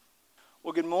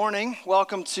Well, good morning.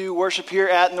 Welcome to worship here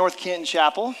at North Canton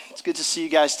Chapel. It's good to see you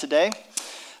guys today.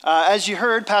 As you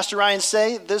heard Pastor Ryan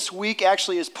say, this week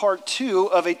actually is part 2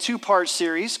 of a 2-part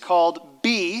series called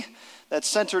Be, that's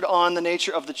centered on the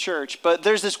nature of the church. But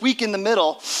there's this week in the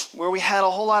middle where we had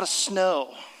a whole lot of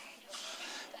snow.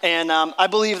 And I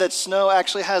believe that snow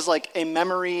actually has like a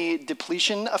memory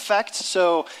depletion effect.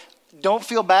 So don't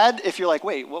feel bad if you're like,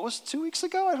 wait, what was 2 weeks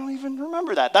ago? I don't even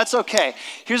remember that. That's okay.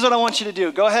 Here's what I want you to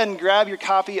do. Go ahead and grab your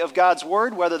copy of God's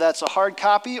Word, whether that's a hard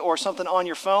copy or something on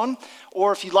your phone.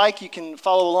 Or if you like, you can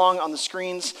follow along on the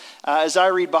screens as I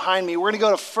read behind me. We're going to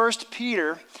go to 1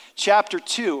 Peter chapter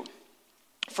 2.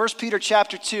 1 Peter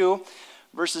chapter 2,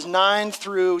 verses 9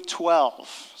 through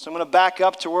 12. So I'm going to back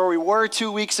up to where we were 2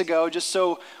 weeks ago just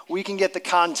so we can get the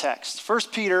context. 1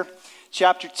 Peter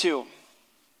chapter 2.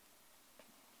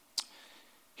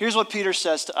 Here's what Peter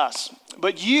says to us.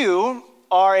 But you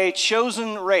are a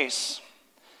chosen race,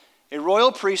 a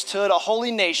royal priesthood, a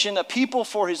holy nation, a people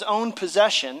for his own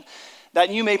possession, that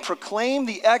you may proclaim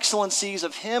the excellencies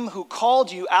of him who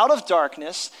called you out of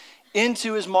darkness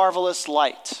into his marvelous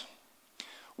light.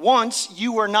 Once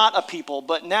you were not a people,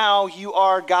 but now you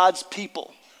are God's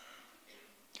people.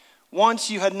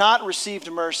 Once you had not received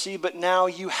mercy, but now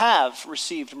you have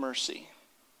received mercy.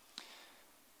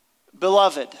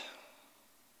 Beloved,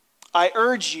 I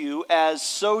urge you as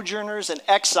sojourners and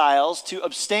exiles to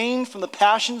abstain from the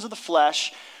passions of the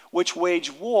flesh which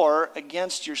wage war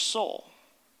against your soul.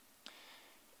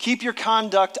 Keep your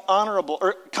conduct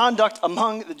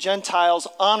among the Gentiles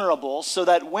honorable, so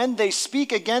that when they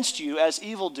speak against you as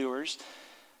evildoers,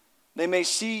 they may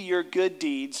see your good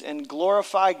deeds and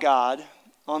glorify God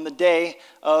on the day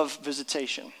of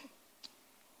visitation.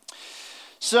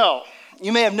 So,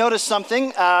 you may have noticed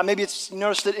something. Maybe you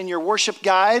noticed it in your worship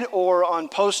guide or on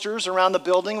posters around the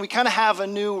building. We kind of have a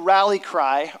new rally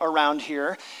cry around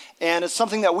here, and it's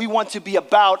something that we want to be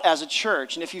about as a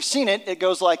church. And if you've seen it, it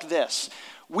goes like this.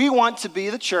 We want to be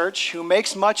the church who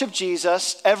makes much of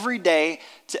Jesus every day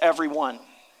to everyone.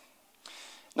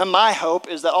 Now, my hope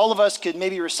is that all of us could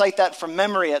maybe recite that from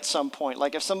memory at some point.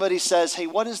 Like if somebody says, hey,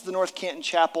 what is the North Canton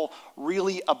Chapel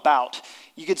really about?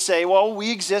 You could say, well,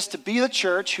 we exist to be the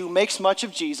church who makes much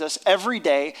of Jesus every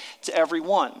day to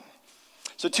everyone.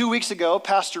 So 2 weeks ago,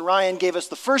 Pastor Ryan gave us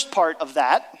the first part of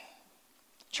that,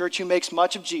 church who makes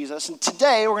much of Jesus. And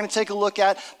today, we're going to take a look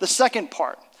at the second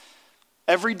part,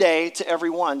 every day to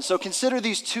everyone. So consider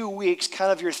these 2 weeks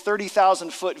kind of your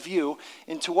 30,000-foot view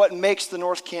into what makes the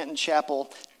North Canton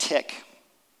Chapel tick.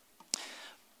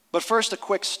 But first, a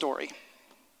quick story.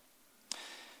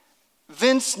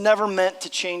 Vince never meant to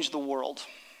change the world,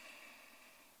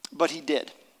 but he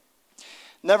did.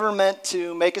 Never meant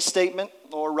to make a statement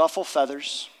or ruffle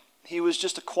feathers. He was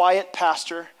just a quiet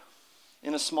pastor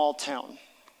in a small town.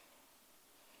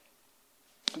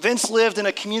 Vince lived in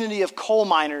a community of coal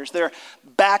miners, their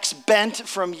backs bent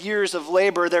from years of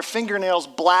labor, their fingernails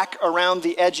black around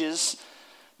the edges,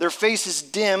 their faces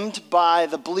dimmed by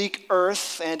the bleak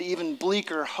earth and even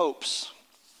bleaker hopes.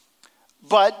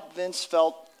 But Vince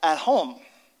felt at home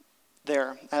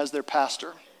there as their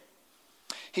pastor.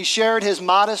 He shared his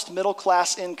modest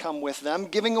middle-class income with them,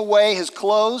 giving away his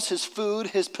clothes, his food,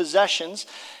 his possessions,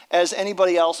 as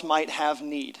anybody else might have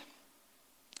need.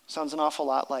 Sounds an awful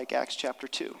lot like Acts chapter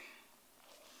 2.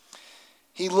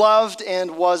 He loved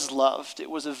and was loved.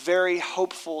 It was a very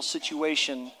hopeful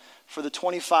situation for the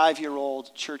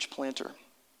 25-year-old church planter.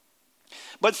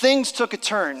 But things took a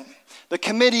turn. The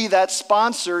committee that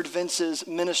sponsored Vince's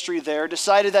ministry there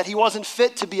decided that he wasn't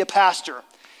fit to be a pastor.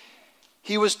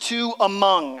 He was too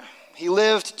among. He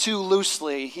lived too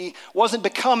loosely. He wasn't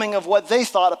becoming of what they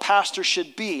thought a pastor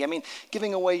should be. I mean,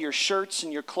 giving away your shirts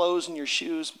and your clothes and your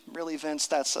shoes, really, Vince,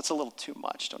 that's a little too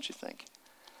much, don't you think?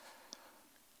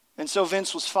 And so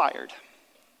Vince was fired.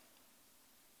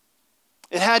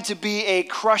 It had to be a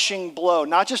crushing blow,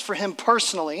 not just for him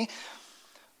personally,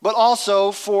 but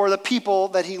also for the people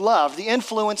that he loved, the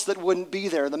influence that wouldn't be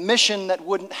there, the mission that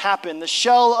wouldn't happen, the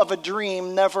shell of a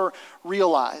dream never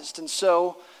realized. And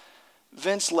so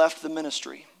Vince left the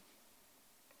ministry,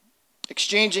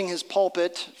 exchanging his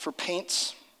pulpit for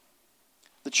paints,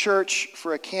 the church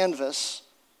for a canvas,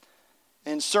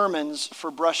 and sermons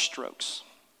for brushstrokes.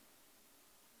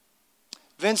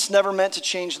 Vince never meant to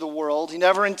change the world. He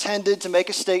never intended to make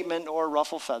a statement or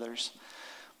ruffle feathers.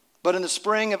 But in the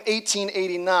spring of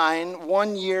 1889,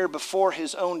 1 year before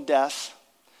his own death,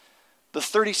 the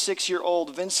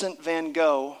 36-year-old Vincent van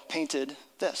Gogh painted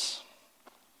this.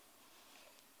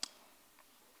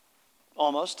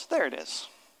 Almost. There it is.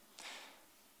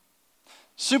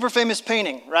 Super famous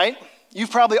painting, right?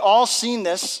 You've probably all seen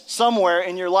this somewhere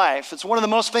in your life. It's one of the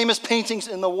most famous paintings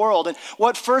in the world. And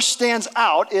what first stands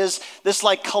out is this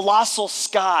like colossal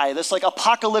sky, this like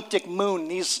apocalyptic moon,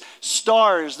 these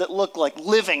stars that look like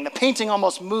living. The painting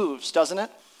almost moves, doesn't it?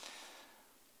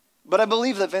 But I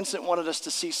believe that Vincent wanted us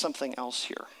to see something else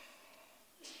here.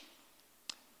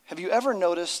 Have you ever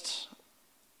noticed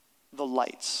the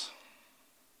lights?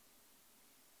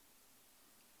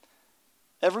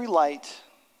 Every light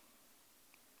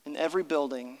in every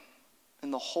building in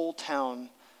the whole town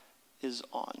is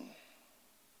on,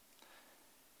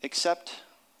 except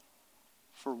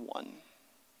for one,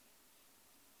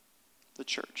 the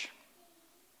church.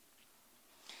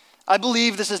 I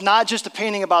believe this is not just a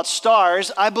painting about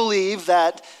stars. I believe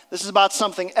that this is about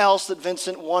something else that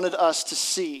Vincent wanted us to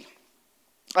see.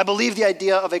 I believe the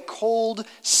idea of a cold,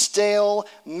 stale,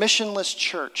 missionless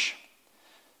church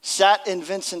sat in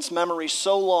Vincent's memory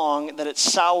so long that it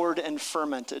soured and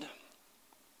fermented.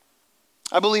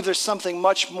 I believe there's something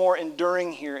much more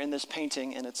enduring here in this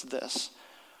painting, and it's this.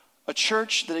 A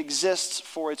church that exists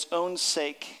for its own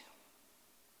sake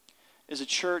is a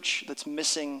church that's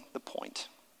missing the point.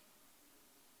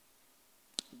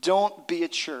 Don't be a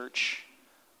church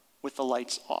with the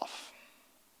lights off.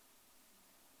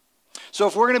 So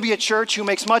if we're going to be a church who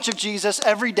makes much of Jesus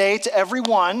every day to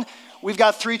everyone, we've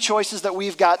got three choices that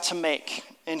we've got to make,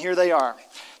 and here they are.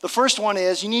 The first one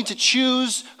is you need to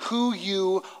choose who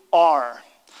you are.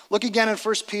 Look again in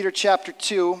 1 Peter chapter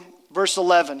 2, verse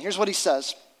 11. Here's what he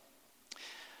says.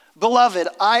 Beloved,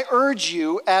 I urge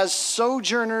you as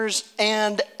sojourners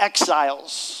and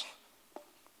exiles,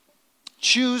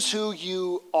 choose who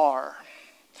you are.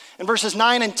 In verses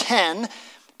 9 and 10,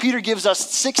 Peter gives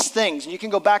us 6 things, and you can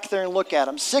go back there and look at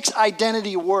them. 6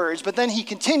 identity words, but then he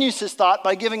continues his thought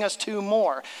by giving us 2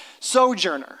 more.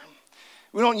 Sojourner.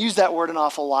 We don't use that word an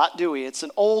awful lot, do we? It's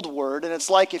an old word, and it's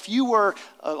like if you were,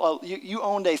 you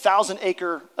owned a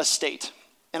 1,000-acre estate,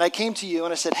 and I came to you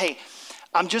and I said, hey,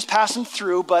 I'm just passing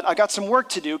through, but I got some work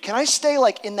to do. Can I stay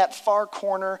like in that far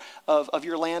corner of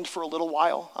your land for a little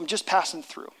while? I'm just passing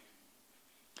through.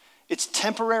 It's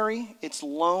temporary, it's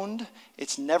loaned,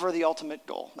 it's never the ultimate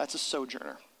goal. That's a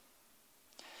sojourner.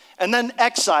 And then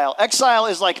exile. Exile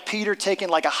is like Peter taking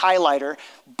like a highlighter,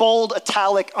 bold,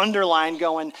 italic, underline,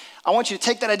 going, I want you to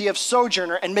take that idea of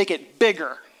sojourner and make it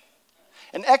bigger.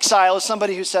 And exile is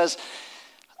somebody who says,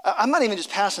 I'm not even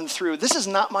just passing through. This is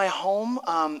not my home.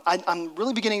 I'm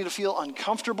really beginning to feel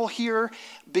uncomfortable here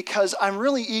because I'm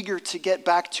really eager to get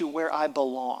back to where I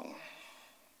belong.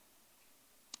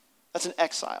 That's an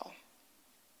exile.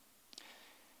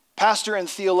 Pastor and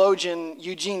theologian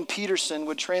Eugene Peterson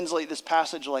would translate this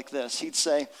passage like this. He'd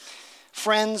say,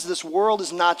 friends, this world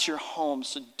is not your home,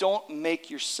 so don't make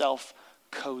yourself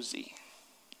cozy.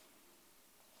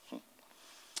 I'm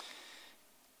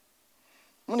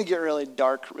going to get really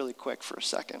dark really quick for a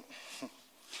second.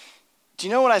 Do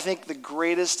you know what I think the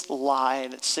greatest lie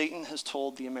that Satan has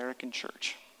told the American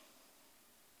church?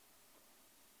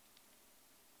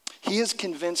 He has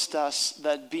convinced us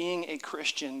that being a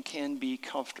Christian can be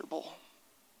comfortable.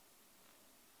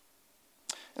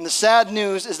 And the sad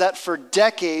news is that for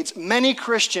decades, many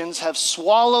Christians have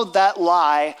swallowed that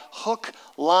lie hook,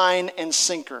 line, and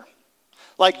sinker.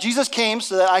 Like Jesus came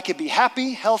so that I could be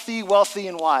happy, healthy, wealthy,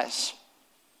 and wise.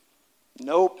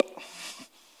 Nope.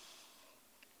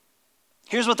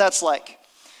 Here's what that's like.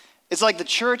 It's like the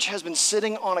church has been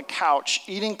sitting on a couch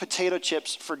eating potato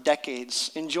chips for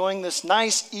decades, enjoying this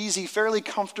nice, easy, fairly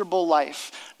comfortable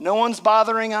life. No one's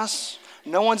bothering us.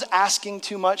 No one's asking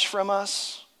too much from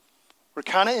us. We're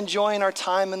kind of enjoying our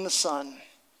time in the sun.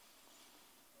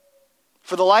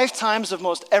 For the lifetimes of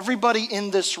most everybody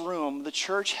in this room, the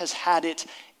church has had it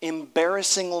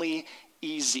embarrassingly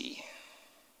easy.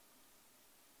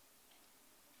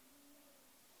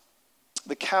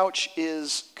 The couch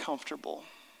is comfortable.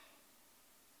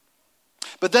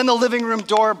 But then the living room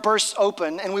door bursts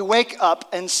open and we wake up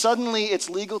and suddenly it's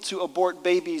legal to abort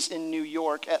babies in New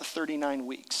York at 39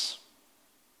 weeks.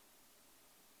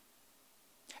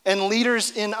 And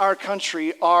leaders in our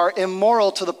country are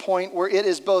immoral to the point where it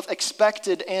is both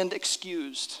expected and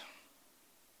excused.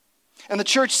 And the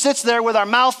church sits there with our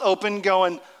mouth open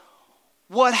going,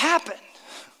 what happened?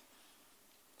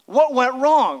 What went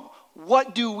wrong?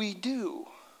 What do we do?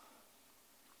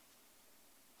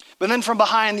 But then from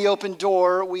behind the open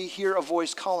door, we hear a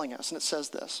voice calling us, and it says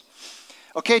this.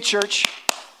 Okay, church,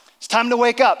 it's time to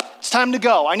wake up. It's time to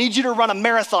go. I need you to run a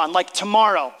marathon like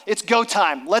tomorrow. It's go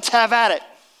time. Let's have at it.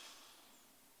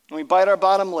 And we bite our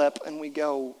bottom lip, and we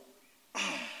go,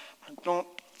 I don't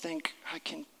think I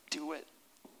can do it.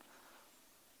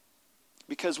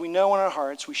 because we know in our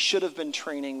hearts we should have been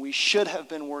training, we should have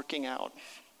been working out.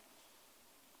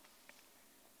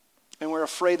 And we're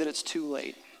afraid that it's too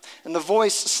late. And the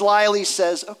voice slyly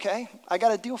says, okay, I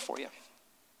got a deal for you.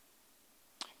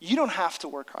 You don't have to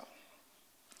work out.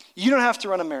 You don't have to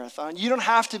run a marathon. You don't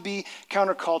have to be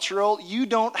countercultural. You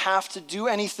don't have to do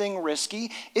anything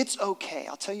risky. It's okay.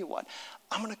 I'll tell you what.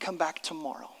 I'm going to come back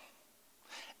tomorrow,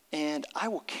 and I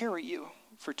will carry you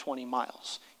for 20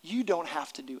 miles. You don't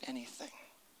have to do anything.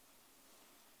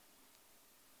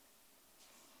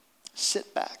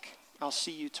 Sit back. I'll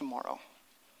see you tomorrow.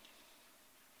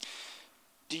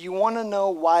 Do you want to know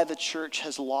why the church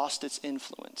has lost its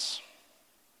influence?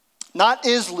 Not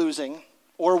is losing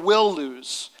or will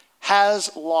lose,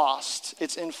 has lost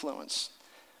its influence.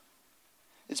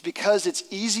 It's because it's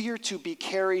easier to be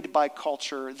carried by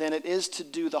culture than it is to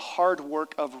do the hard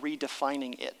work of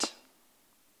redefining it.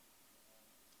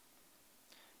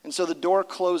 And so the door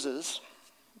closes,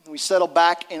 and we settle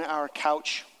back in our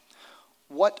couch.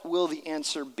 What will the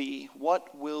answer be?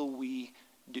 What will we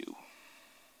do?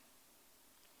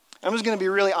 I'm just going to be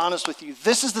really honest with you.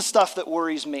 This is the stuff that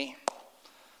worries me.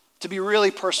 To be really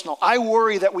personal, I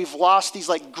worry that we've lost these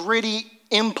gritty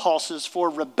impulses for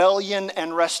rebellion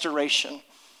and restoration.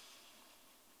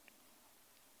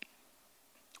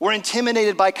 We're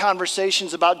intimidated by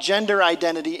conversations about gender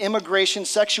identity, immigration,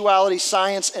 sexuality,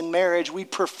 science, and marriage.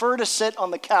 We'd prefer to sit on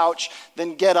the couch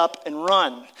than get up and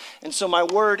run. And so my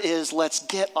word is, let's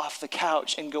get off the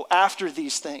couch and go after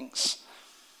these things.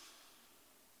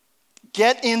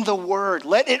 Get in the word.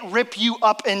 Let it rip you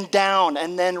up and down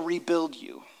and then rebuild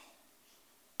you.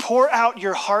 Pour out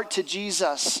your heart to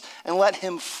Jesus and let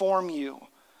him form you.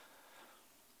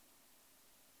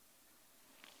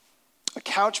 A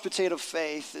couch potato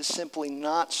faith is simply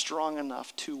not strong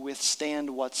enough to withstand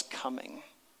what's coming.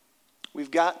 We've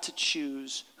got to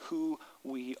choose who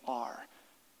we are.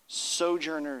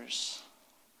 Sojourners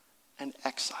and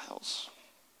exiles.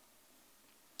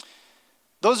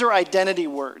 Those are identity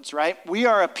words, right? We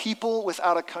are a people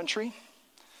without a country,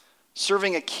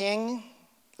 serving a king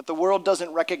that the world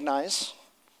doesn't recognize,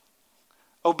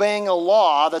 obeying a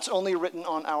law that's only written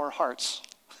on our hearts.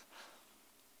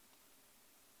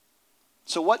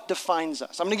 So what defines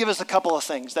us? I'm going to give us a couple of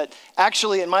things that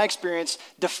actually, in my experience,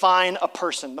 define a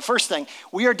person. The first thing,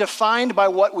 we are defined by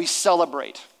what we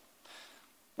celebrate.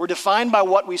 We're defined by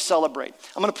what we celebrate.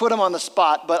 I'm going to put him on the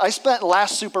spot, but I spent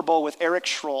last Super Bowl with Eric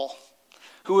Schroll,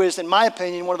 who is, in my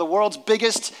opinion, one of the world's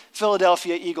biggest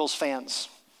Philadelphia Eagles fans.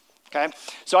 Okay,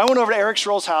 so I went over to Eric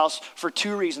Schroll's house for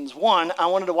two reasons. One, I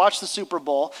wanted to watch the Super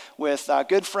Bowl with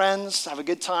good friends, have a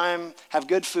good time, have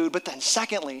good food. But then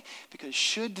secondly, because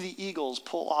should the Eagles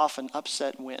pull off an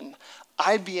upset win,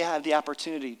 I'd have the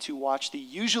opportunity to watch the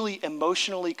usually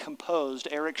emotionally composed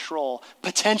Eric Schroll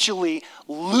potentially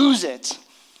lose it.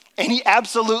 And he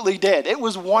absolutely did. It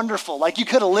was wonderful. You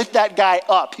could have lit that guy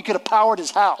up. He could have powered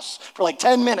his house for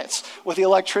 10 minutes with the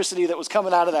electricity that was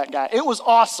coming out of that guy. It was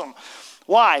awesome.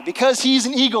 Why? Because he's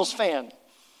an Eagles fan.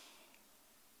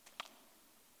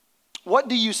 What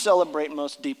do you celebrate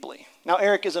most deeply? Now,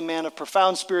 Eric is a man of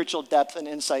profound spiritual depth and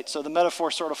insight, so the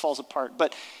metaphor sort of falls apart.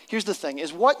 But here's the thing.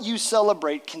 Is what you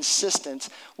celebrate consistent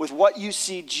with what you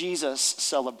see Jesus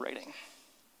celebrating?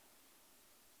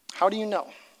 How do you know?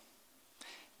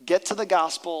 Get to the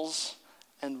Gospels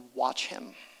and watch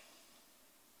him.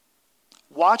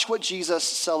 Watch what Jesus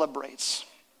celebrates.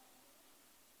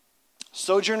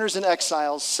 Sojourners and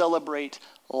exiles celebrate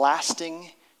lasting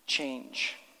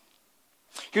change.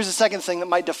 Here's the second thing that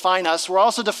might define us. We're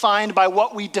also defined by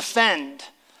what we defend.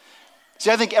 See,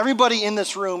 I think everybody in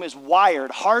this room is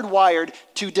hardwired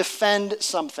to defend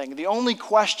something. The only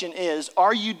question is,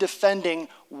 are you defending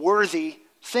worthy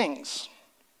things?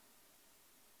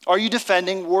 Are you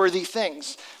defending worthy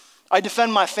things? I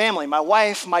defend my family, my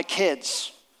wife, my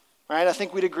kids. Right? I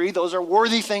think we'd agree those are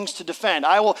worthy things to defend.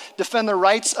 I will defend the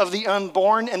rights of the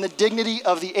unborn and the dignity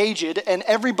of the aged and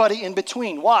everybody in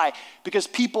between. Why? Because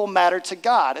people matter to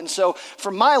God. And so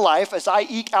for my life, as I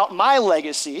eke out my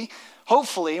legacy,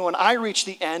 hopefully when I reach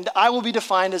the end, I will be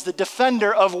defined as the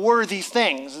defender of worthy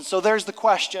things. And so there's the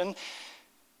question,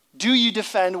 do you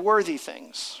defend worthy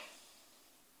things?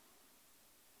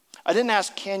 I didn't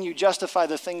ask, can you justify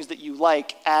the things that you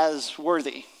like as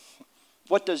worthy?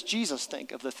 What does Jesus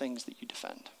think of the things that you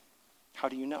defend? How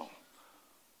do you know?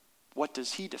 What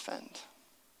does he defend?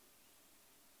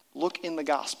 Look in the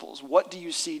Gospels. What do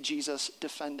you see Jesus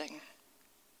defending?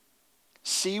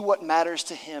 See what matters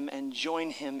to him and join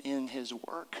him in his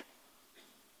work.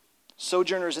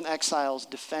 Sojourners and exiles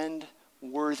defend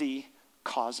worthy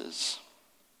causes.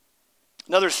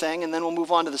 Another thing, and then we'll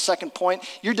move on to the second point.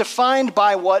 You're defined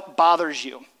by what bothers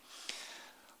you.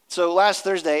 So last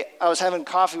Thursday, I was having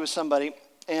coffee with somebody,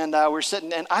 and we're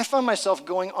sitting, and I found myself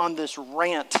going on this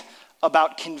rant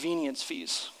about convenience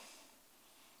fees.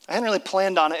 I hadn't really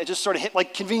planned on it. It just sort of hit,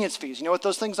 like, convenience fees. You know what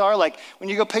those things are? Like when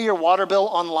you go pay your water bill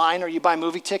online or you buy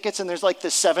movie tickets and there's like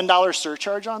this $7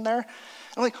 surcharge on there.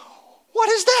 I'm like, what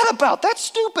is that about? That's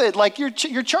stupid. Like you're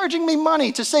charging me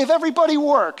money to save everybody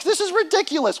work. This is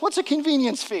ridiculous. What's a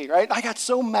convenience fee, right? I got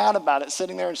so mad about it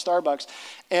sitting there in Starbucks.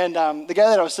 And the guy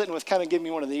that I was sitting with kind of gave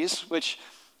me one of these, which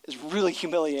is really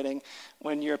humiliating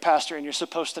when you're a pastor and you're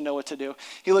supposed to know what to do.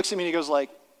 He looks at me and he goes like,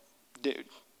 dude,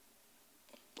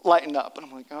 lighten up. And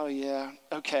I'm like, oh yeah,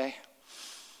 okay.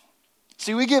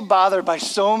 See, we get bothered by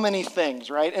so many things,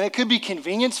 right? And it could be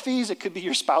convenience fees. It could be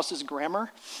your spouse's grammar.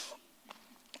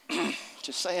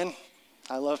 Just saying,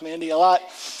 I love Mandy a lot.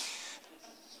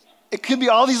 It could be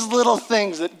all these little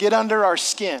things that get under our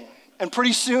skin. And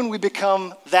pretty soon we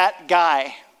become that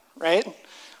guy, right?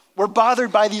 We're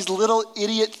bothered by these little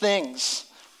idiot things.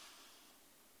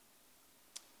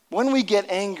 When we get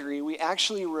angry, we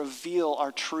actually reveal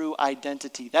our true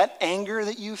identity. That anger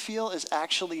that you feel is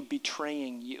actually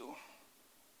betraying you.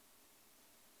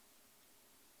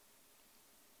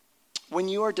 When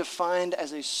you are defined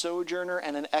as a sojourner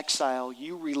and an exile,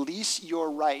 you release your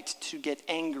right to get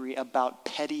angry about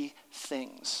petty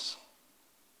things.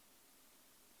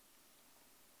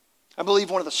 I believe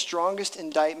one of the strongest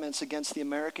indictments against the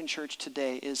American church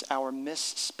today is our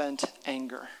misspent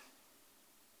anger.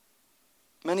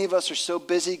 Many of us are so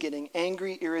busy getting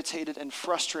angry, irritated, and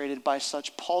frustrated by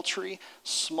such paltry,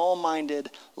 small-minded,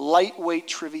 lightweight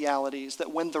trivialities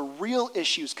that when the real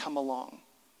issues come along,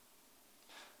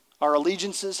 our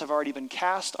allegiances have already been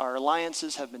cast, our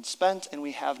alliances have been spent, and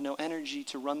we have no energy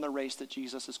to run the race that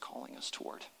Jesus is calling us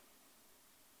toward.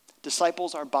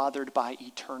 Disciples are bothered by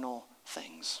eternal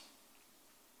things.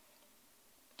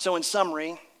 So in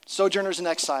summary, sojourners and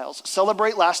exiles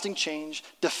celebrate lasting change,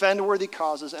 defend worthy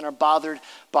causes, and are bothered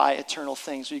by eternal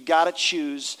things. We've got to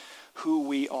choose who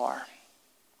we are.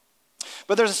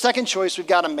 But there's a second choice we've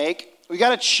got to make. We've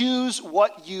got to choose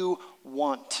what you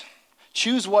want.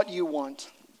 Choose what you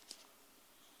want.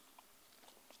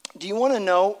 Do you want to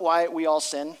know why we all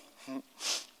sin?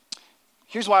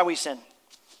 Here's why we sin.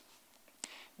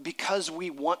 Because we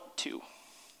want to.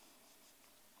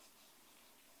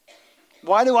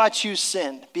 Why do I choose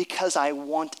sin? Because I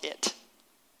want it.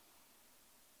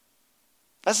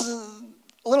 That's a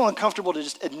little uncomfortable to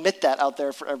just admit that out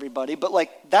there for everybody, but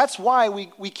that's why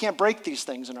we can't break these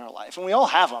things in our life. And we all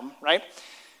have them, right?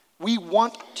 We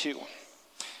want to.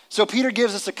 So Peter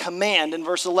gives us a command in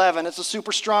verse 11. It's a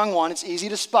super strong one. It's easy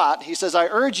to spot. He says, I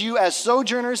urge you as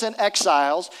sojourners and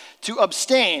exiles to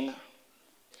abstain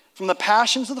from the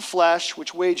passions of the flesh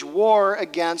which wage war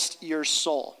against your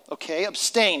soul. Okay,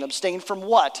 abstain. Abstain from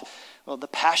what? Well, the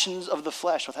passions of the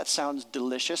flesh. Well, that sounds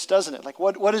delicious, doesn't it?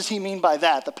 What does he mean by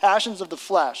that? The passions of the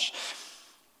flesh.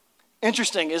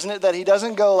 Interesting, isn't it, that he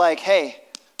doesn't go like, hey,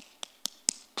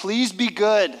 please be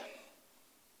good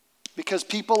because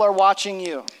people are watching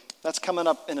you. That's coming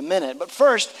up in a minute. But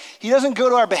first, he doesn't go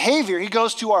to our behavior. He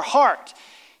goes to our heart.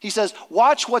 He says,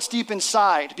 watch what's deep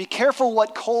inside. Be careful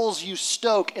what coals you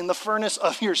stoke in the furnace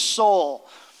of your soul.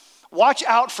 Watch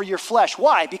out for your flesh.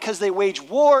 Why? Because they wage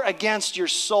war against your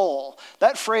soul.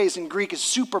 That phrase in Greek is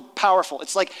super powerful.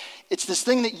 It's this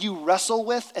thing that you wrestle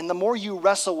with, and the more you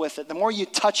wrestle with it, the more you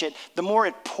touch it, the more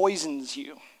it poisons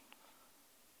you.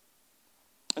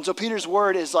 And so Peter's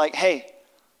word is like, hey,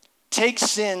 take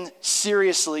sin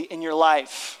seriously in your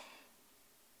life.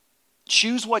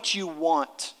 Choose what you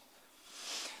want.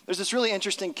 There's this really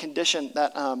interesting condition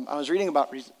that I was reading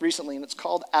about recently, and it's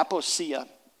called aposia.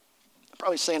 I'm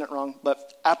probably saying it wrong,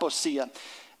 but aposia.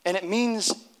 And it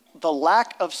means the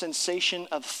lack of sensation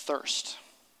of thirst.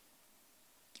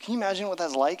 Can you imagine what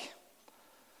that's like?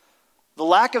 The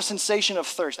lack of sensation of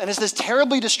thirst. And it's this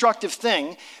terribly destructive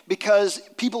thing because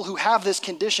people who have this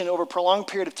condition over a prolonged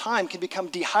period of time can become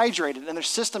dehydrated and their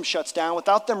system shuts down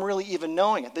without them really even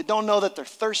knowing it. They don't know that they're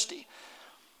thirsty.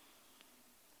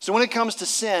 So when it comes to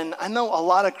sin, I know a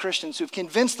lot of Christians who've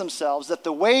convinced themselves that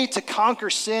the way to conquer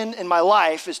sin in my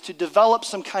life is to develop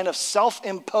some kind of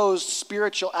self-imposed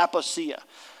spiritual aposia,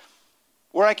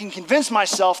 where I can convince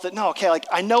myself that,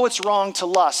 I know it's wrong to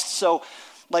lust, so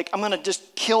I'm going to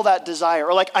just kill that desire.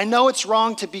 Or I know it's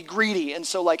wrong to be greedy, and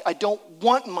so I don't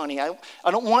want money. I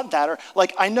don't want that. Or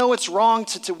I know it's wrong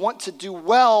to want to do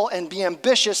well and be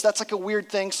ambitious. That's a weird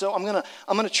thing, so I'm going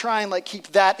to try and keep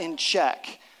that in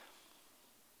check.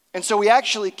 And so we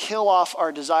actually kill off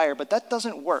our desire, but that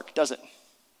doesn't work, does it?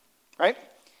 Right?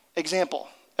 Example.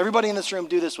 Everybody in this room,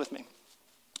 do this with me.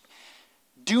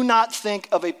 Do not think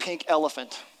of a pink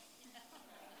elephant.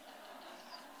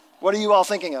 What are you all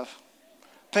thinking of?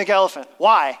 Pink elephant.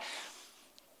 Why?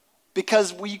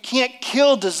 Because you can't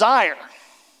kill desire.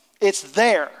 It's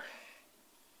there.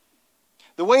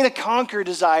 The way to conquer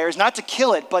desire is not to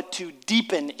kill it, but to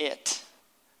deepen it.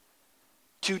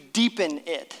 To deepen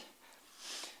it.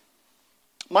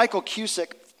 Michael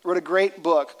Cusick wrote a great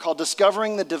book called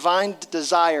Discovering the Divine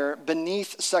Desire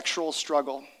Beneath Sexual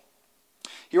Struggle.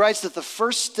 He writes that the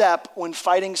first step when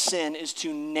fighting sin is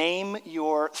to name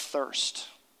your thirst.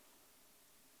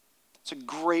 It's a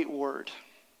great word.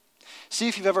 See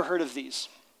if you've ever heard of these.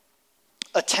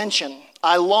 Attention.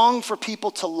 I long for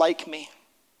people to like me.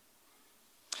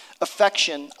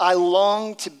 Affection. I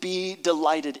long to be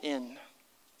delighted in.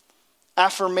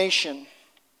 Affirmation.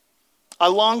 I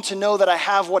long to know that I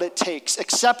have what it takes.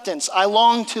 Acceptance. I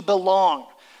long to belong.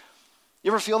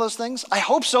 You ever feel those things? I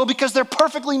hope so, because they're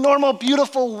perfectly normal,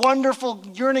 beautiful, wonderful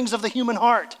yearnings of the human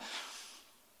heart.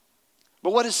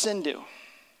 But what does sin do?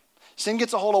 Sin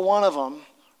gets a hold of one of them,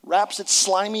 wraps it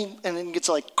slimy, and then gets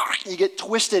like, you get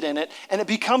twisted in it, and it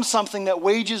becomes something that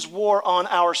wages war on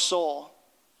our soul.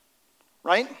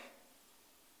 Right?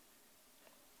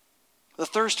 The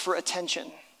thirst for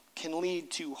attention can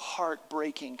lead to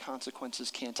heartbreaking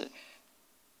consequences, can't it?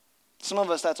 Some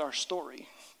of us, that's our story.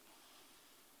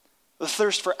 The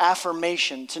thirst for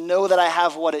affirmation, to know that I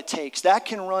have what it takes, that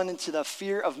can run into the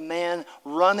fear of man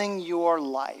running your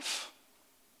life.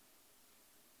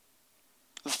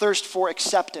 The thirst for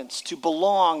acceptance, to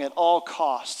belong at all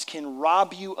costs, can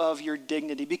rob you of your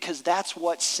dignity, because that's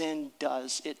what sin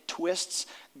does. It twists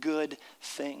good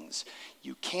things.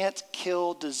 You can't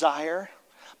kill desire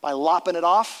by lopping it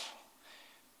off.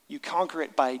 You conquer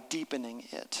it by deepening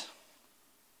it.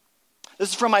 This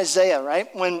is from Isaiah, right?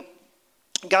 When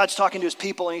God's talking to his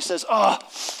people and he says,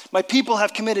 my people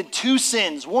have committed two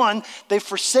sins. One, they've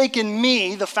forsaken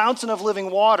me, the fountain of living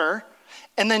water.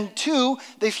 And then two,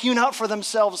 they've hewn out for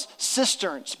themselves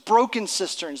cisterns, broken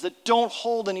cisterns that don't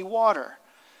hold any water.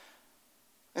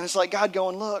 And it's like God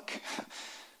going, look,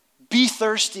 be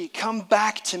thirsty, come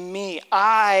back to me.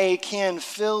 I can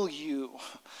fill you.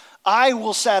 I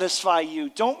will satisfy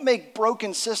you. Don't make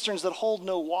broken cisterns that hold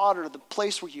no water the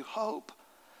place where you hope.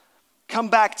 Come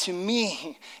back to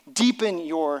me. Deepen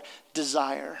your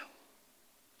desire.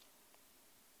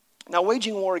 Now,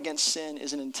 waging war against sin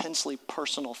is an intensely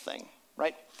personal thing,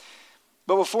 right?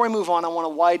 But before we move on, I want to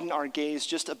widen our gaze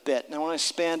just a bit, and I want to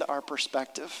expand our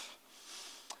perspective.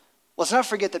 Let's not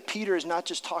forget that Peter is not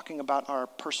just talking about our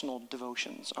personal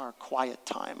devotions, our quiet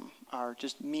time, our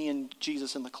just me and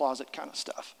Jesus in the closet kind of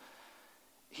stuff.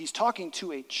 He's talking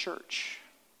to a church.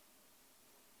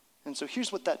 And so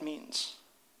here's what that means.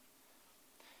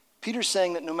 Peter's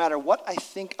saying that no matter what I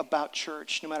think about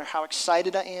church, no matter how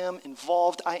excited I am,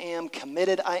 involved I am,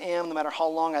 committed I am, no matter how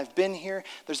long I've been here,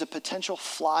 there's a potential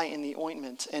fly in the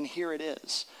ointment, and here it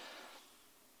is.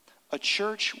 A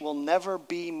church will never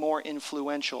be more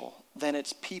influential than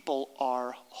its people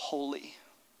are holy.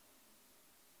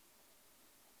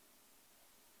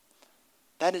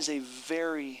 That is a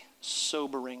very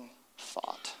sobering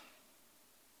thought.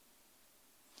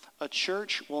 A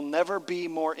church will never be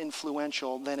more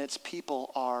influential than its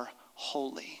people are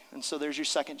holy. And so there's your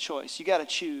second choice. You got to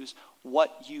choose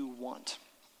what you want.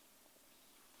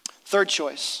 Third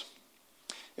choice.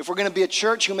 If we're going to be a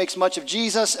church who makes much of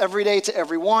Jesus every day to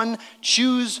everyone,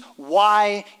 choose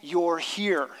why you're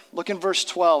here. Look in verse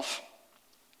 12.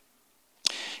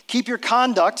 Keep your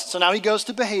conduct, so now he goes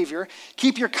to behavior,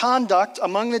 keep your conduct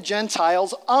among the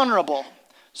Gentiles honorable,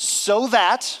 so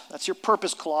that, that's your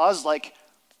purpose clause, like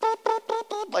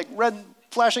red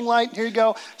flashing light, here you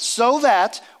go, so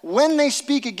that when they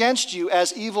speak against you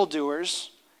as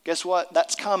evildoers, guess what?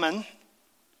 That's coming,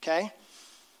 okay?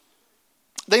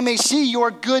 They may see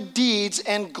your good deeds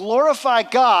and glorify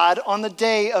God on the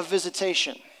day of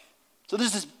visitation. So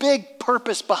there's this big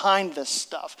purpose behind this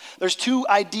stuff. There's two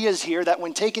ideas here that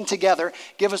when taken together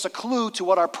give us a clue to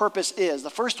what our purpose is. The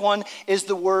first one is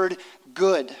the word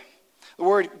good. The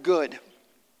word good.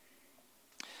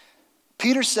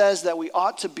 Peter says that we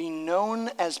ought to be known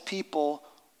as people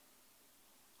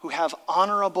who have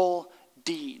honorable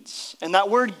deeds. And that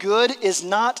word good is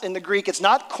not, in the Greek, it's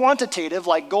not quantitative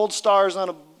like gold stars on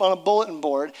a bulletin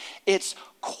board. It's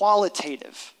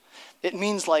qualitative. It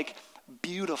means like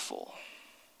beautiful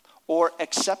or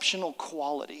exceptional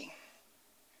quality.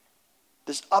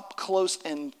 This up close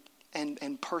and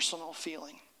personal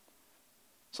feeling.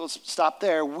 So let's stop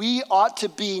there. We ought to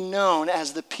be known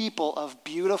as the people of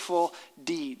beautiful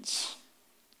deeds.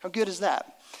 How good is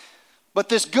that? But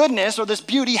this goodness or this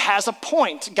beauty has a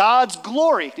point. God's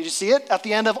glory. Did you see it? At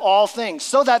the end of all things.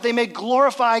 So that they may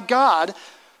glorify God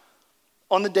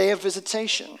on the day of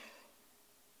visitation.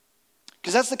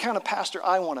 Because that's the kind of pastor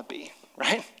I want to be,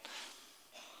 right?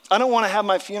 I don't want to have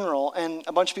my funeral and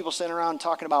a bunch of people sitting around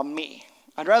talking about me.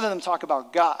 I'd rather them talk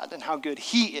about God and how good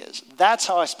he is. That's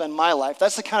how I spend my life.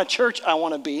 That's the kind of church I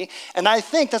want to be. And I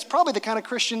think that's probably the kind of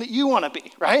Christian that you want to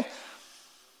be, right?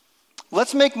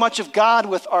 Let's make much of God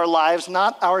with our lives,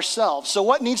 not ourselves. So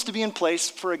what needs to be in place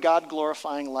for a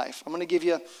God-glorifying life? I'm going to give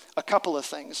you a couple of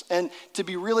things. And to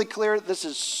be really clear, this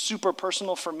is super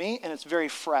personal for me, and it's very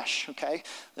fresh, okay?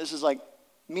 This is like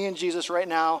me and Jesus right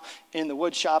now in the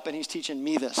wood shop, and he's teaching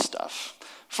me this stuff.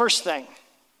 First thing,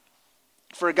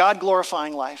 for a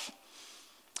God-glorifying life,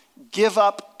 give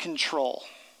up control.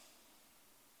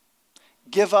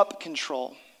 Give up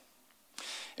control.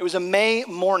 It was a May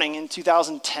morning in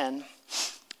 2010,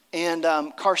 and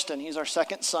Karsten, he's our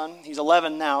second son. He's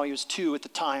 11 now. He was 2 at the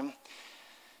time.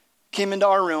 Came into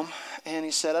our room, and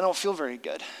he said, I don't feel very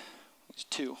good. He's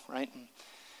 2, right?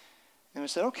 And we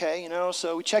said, okay,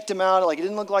 so we checked him out. Like, it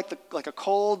didn't look like a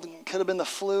cold. It could have been the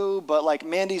flu, but like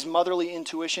Mandy's motherly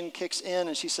intuition kicks in,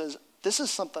 and she says, this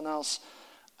is something else.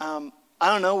 I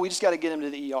don't know. We just got to get him to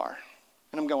the ER.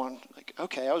 And I'm going, like,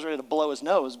 okay. I was ready to blow his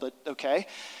nose, but okay.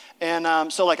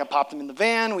 And so I popped him in the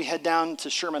van. We head down to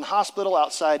Sherman Hospital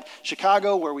outside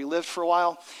Chicago where we lived for a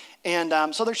while.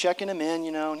 And so they're checking him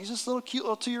in, and he's this cute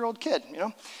little 2-year-old kid,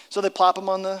 So they plop him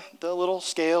on the little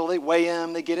scale. They weigh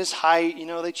him. They get his height,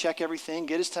 they check everything,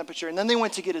 get his temperature. And then they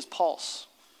went to get his pulse.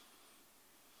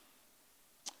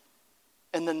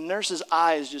 And the nurse's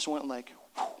eyes just went like,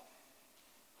 whew.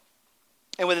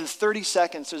 And within 30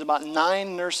 seconds, there's about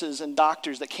 9 nurses and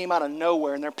doctors that came out of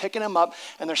nowhere, and they're picking him up,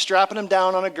 and they're strapping him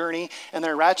down on a gurney, and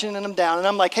they're ratcheting him down. And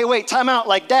I'm like, hey, wait, time out.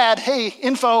 Like, Dad, hey,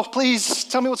 info, please,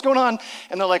 tell me what's going on.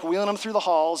 And they're wheeling him through the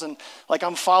halls, and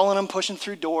I'm following him, pushing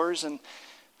through doors. And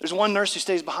there's one nurse who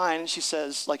stays behind, and she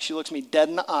says, she looks me dead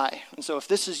in the eye. And so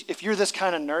if you're this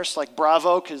kind of nurse,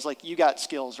 bravo, because you got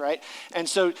skills, right? And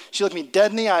so she looked me dead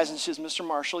in the eyes, and she says, Mr.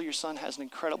 Marshall, your son has an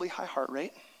incredibly high heart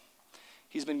rate.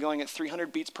 He's been going at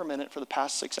 300 beats per minute for the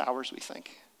past 6 hours, we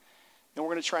think. And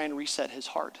we're going to try and reset his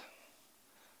heart.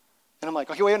 And I'm like,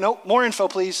 okay, wait, no, more info,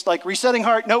 please. Resetting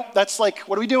heart. Nope, that's what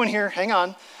are we doing here? Hang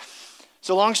on.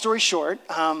 So long story short,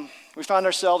 we found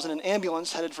ourselves in an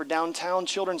ambulance headed for downtown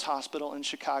Children's Hospital in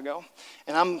Chicago.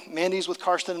 And Mandy's with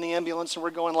Karsten in the ambulance, and we're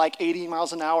going 80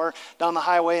 miles an hour down the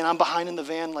highway, and I'm behind in the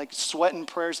van, sweating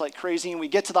prayers like crazy. And we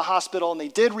get to the hospital, and they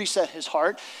did reset his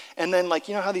heart. And then,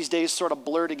 how these days sort of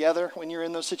blur together when you're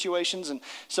in those situations? And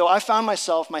so I found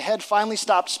myself, my head finally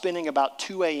stopped spinning about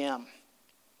 2 a.m.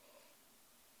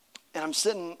 And I'm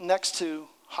sitting next to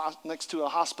a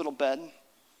hospital bed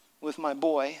with my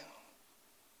boy.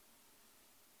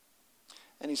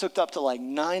 And he's hooked up to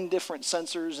 9 different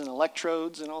sensors and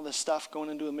electrodes and all this stuff going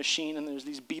into a machine, and there's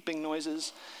these beeping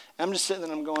noises. And I'm just sitting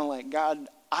there and I'm going God,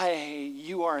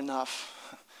 you are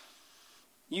enough.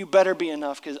 You better be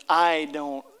enough because I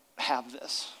don't have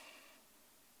this.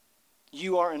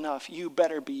 You are enough. You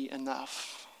better be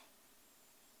enough.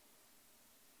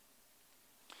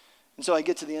 And so I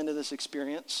get to the end of this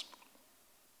experience.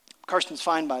 Karsten's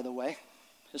fine, by the way.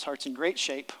 His heart's in great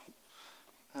shape.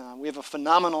 We have a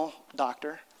phenomenal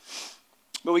doctor.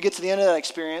 But we get to the end of that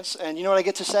experience, and you know what I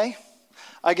get to say?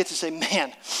 I get to say,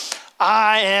 man,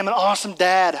 I am an awesome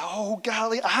dad. Oh,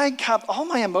 golly, I have all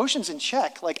my emotions in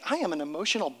check. I am an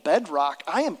emotional bedrock.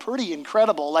 I am pretty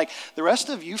incredible. The rest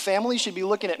of you family should be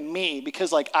looking at me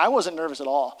because, I wasn't nervous at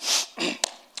all.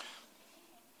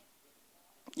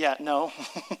 Yeah, no.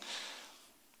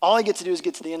 All I get to do is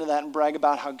get to the end of that and brag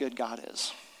about how good God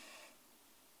is.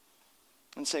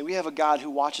 And say, we have a God who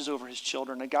watches over his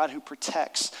children, a God who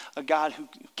protects, a God who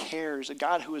cares, a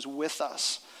God who is with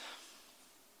us.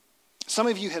 Some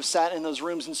of you have sat in those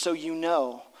rooms, and so you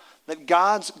know that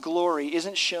God's glory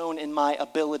isn't shown in my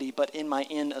ability, but in my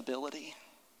inability.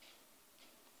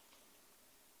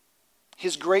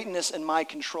 His greatness and my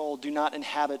control do not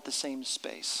inhabit the same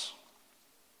space.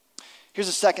 Here's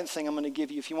a second thing I'm going to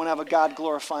give you if you want to have a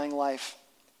God-glorifying life.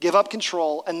 Give up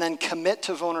control and then commit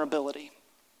to vulnerability.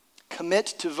 Commit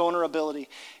to vulnerability.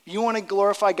 If you want to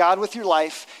glorify God with your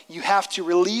life, you have to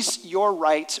release your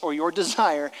right or your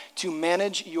desire to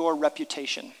manage your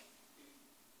reputation.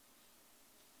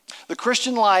 The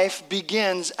Christian life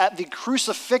begins at the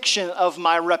crucifixion of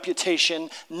my reputation,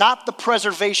 not the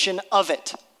preservation of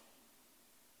it.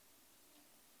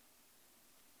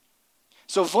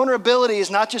 So vulnerability is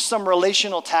not just some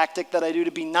relational tactic that I do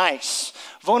to be nice.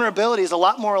 Vulnerability is a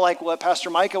lot more like what Pastor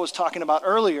Micah was talking about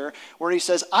earlier, where he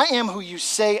says, I am who you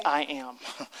say I am.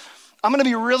 I'm going to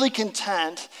be really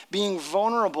content being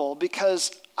vulnerable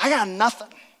because I got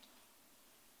nothing.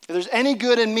 If there's any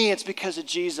good in me, it's because of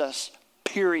Jesus,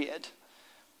 period.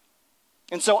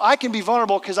 And so I can be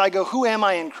vulnerable because I go, who am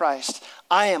I in Christ?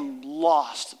 I am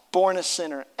lost, born a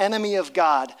sinner, enemy of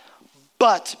God.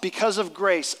 But because of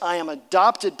grace, I am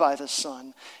adopted by the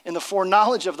Son in the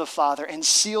foreknowledge of the Father and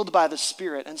sealed by the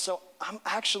Spirit. And so I'm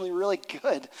actually really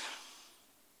good.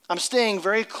 I'm staying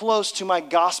very close to my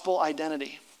gospel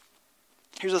identity.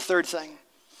 Here's a third thing.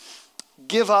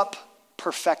 Give up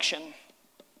perfection.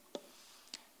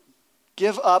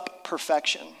 Give up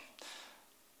perfection.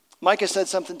 Micah said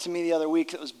something to me the other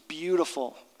week that was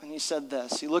beautiful. And he said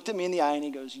this. He looked at me in the eye and he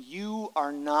goes, you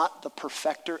are not the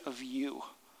perfecter of you.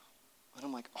 And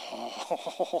I'm like,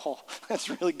 oh, that's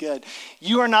really good.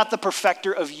 You are not the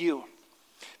perfecter of you.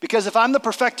 Because if I'm the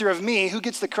perfecter of me, who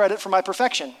gets the credit for my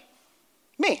perfection?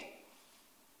 Me.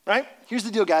 Right? Here's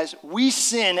the deal, guys. We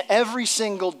sin every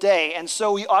single day, and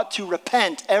so we ought to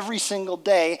repent every single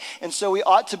day, and so we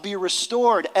ought to be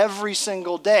restored every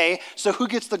single day. So who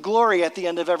gets the glory at the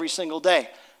end of every single day?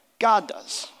 God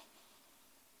does.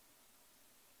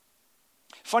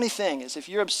 Funny thing is, if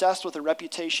you're obsessed with a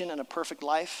reputation and a perfect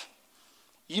life,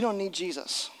 you don't need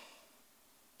Jesus.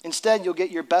 Instead, you'll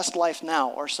get your best life now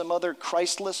or some other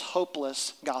Christless,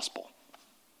 hopeless gospel.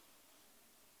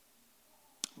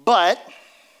 But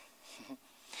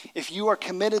if you are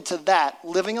committed to that,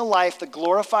 living a life that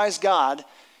glorifies God,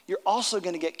 you're also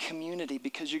going to get community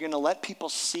because you're going to let people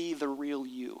see the real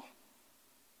you.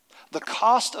 The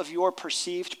cost of your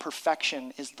perceived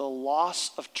perfection is the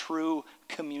loss of true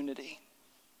community.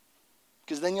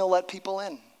 Because then you'll let people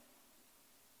in.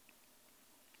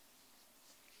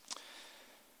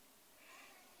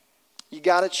 You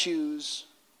got to choose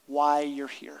why you're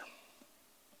here.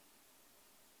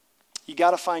 You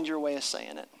got to find your way of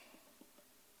saying it.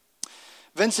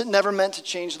 Vincent never meant to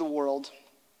change the world,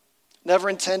 never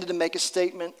intended to make a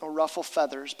statement or ruffle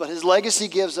feathers, but his legacy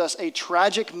gives us a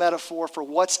tragic metaphor for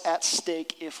what's at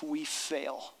stake if we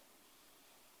fail.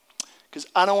 Because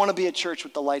I don't want to be a church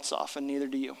with the lights off, and neither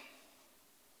do you.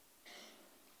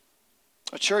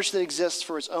 A church that exists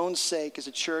for its own sake is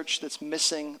a church that's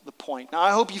missing the point. Now,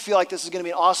 I hope you feel like this is going to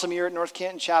be an awesome year at North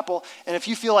Canton Chapel. And if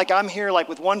you feel like I'm here like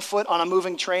with one foot on a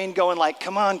moving train going like,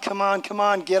 come on, come on, come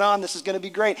on, get on, this is going to be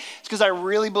great. It's because I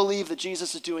really believe that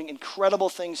Jesus is doing incredible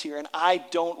things here, and I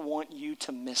don't want you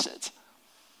to miss it.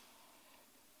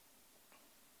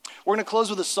 We're going to close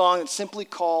with a song that's simply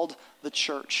called The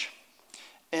Church.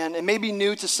 And it may be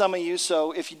new to some of you,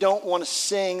 so if you don't want to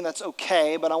sing, that's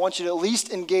okay. But I want you to at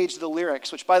least engage the lyrics,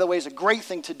 which, by the way, is a great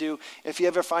thing to do if you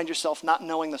ever find yourself not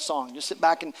knowing the song. Just sit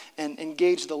back and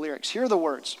engage the lyrics. Here are the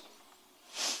words.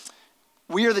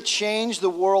 We are the change the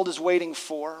world is waiting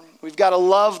for. We've got a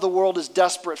love the world is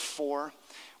desperate for.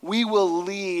 We will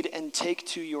lead and take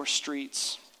to your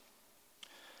streets.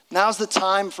 Now's the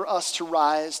time for us to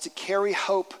rise, to carry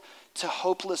hope to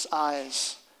hopeless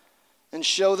eyes, and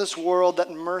show this world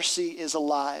that mercy is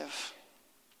alive.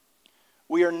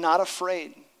 We are not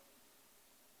afraid.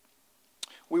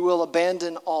 We will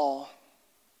abandon all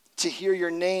to hear your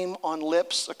name on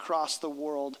lips across the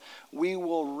world. We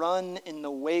will run in the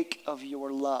wake of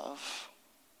your love.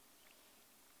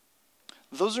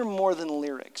 Those are more than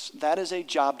lyrics. That is a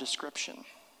job description.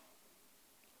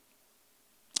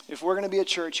 If we're going to be a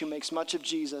church who makes much of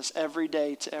Jesus every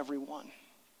day to everyone,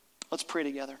 let's pray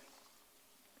together.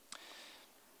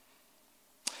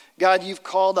 God, you've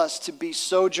called us to be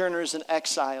sojourners and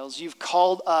exiles. You've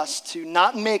called us to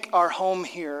not make our home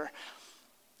here,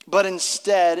 but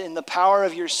instead, in the power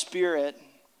of your Spirit,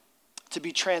 to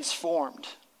be transformed.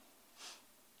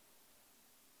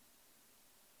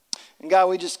 And God,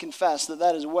 we just confess that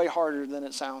that is way harder than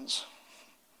it sounds.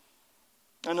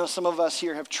 I know some of us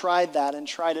here have tried that and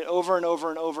tried it over and over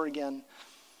and over again.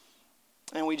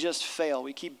 And we just fail.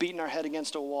 We keep beating our head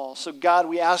against a wall. So God,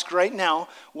 we ask right now,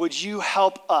 would you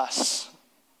help us?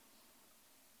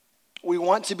 We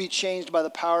want to be changed by the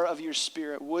power of your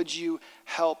Spirit. Would you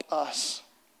help us?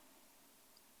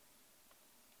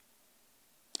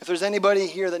 If there's anybody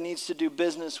here that needs to do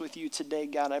business with you today,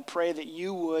 God, I pray that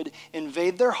you would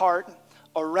invade their heart,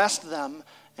 arrest them,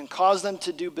 and cause them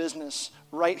to do business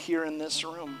right here in this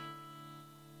room.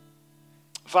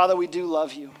 Father, we do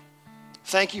love you.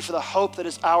 Thank you for the hope that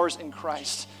is ours in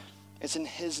Christ. It's in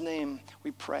his name we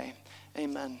pray.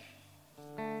 Amen.